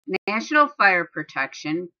National Fire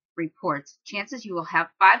Protection reports chances you will have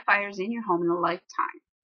 5 fires in your home in a lifetime.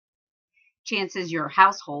 Chances your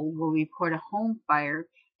household will report a home fire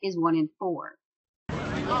is 1 in 4.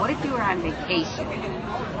 What if you were on vacation?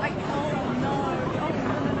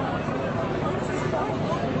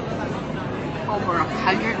 Over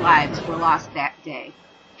 100 lives were lost that day.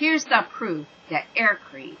 Here's the proof that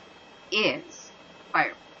AirKrete is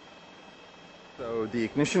fireproof. So the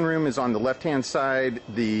ignition room is on the left-hand side.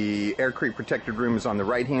 The AirKrete protected room is on the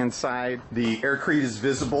right-hand side. The AirKrete is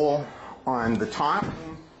visible on the top.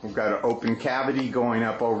 We've got an open cavity going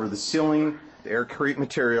up over the ceiling. The AirKrete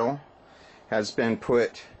material has been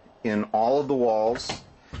put in all of the walls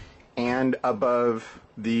and above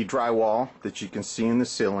the drywall that you can see in the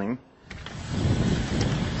ceiling.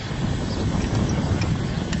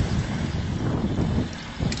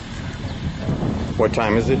 What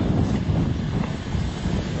time is it?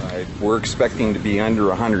 We're expecting to be under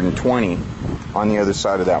 120 on the other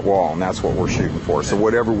side of that wall, and that's what we're shooting for. So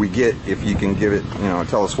whatever we get, if you can give it,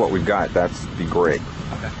 tell us what we've got, that'd be great.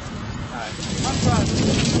 Okay. All right.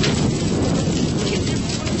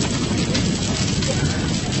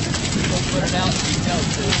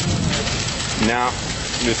 Now,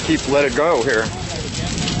 just let it go here.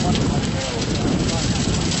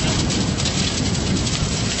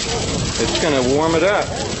 It's going to warm it up.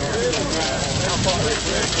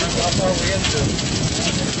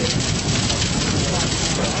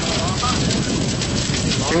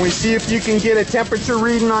 Can we see if you can get a temperature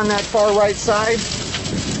reading on that far right side?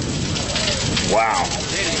 Wow.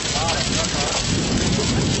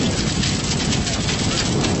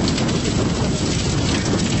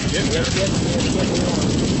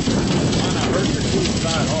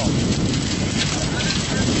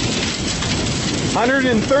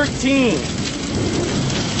 $113.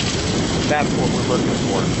 That's what we're looking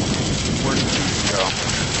for. Where did it go?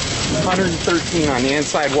 113 on the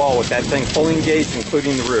inside wall with that thing fully engaged,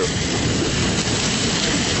 including the roof.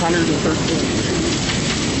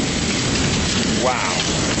 113. Wow.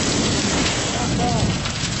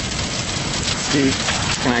 Steve,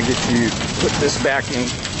 can I get you to put this back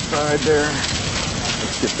inside there?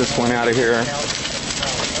 Let's get this one out of here.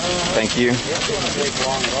 Thank you.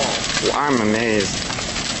 Well, I'm amazed.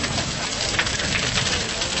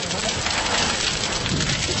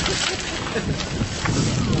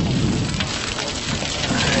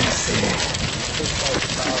 Let's see.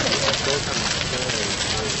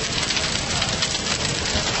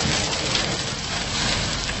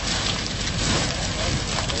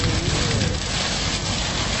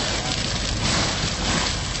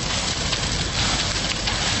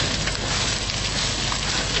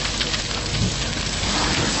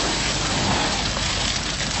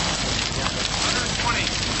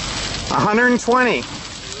 $120.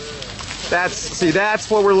 That's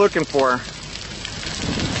what we're looking for.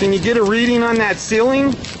 Can you get a reading on that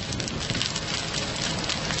ceiling?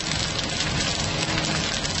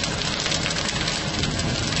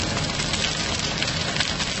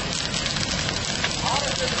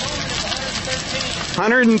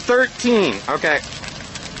 $113. Okay.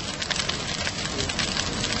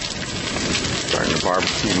 Starting to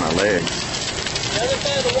barbecue my legs. The other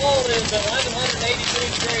side of the wall is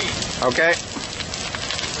 1183 degrees. Okay.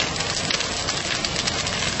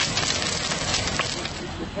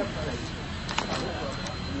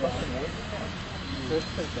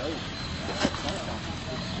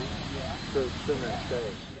 So it's still not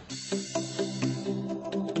safe.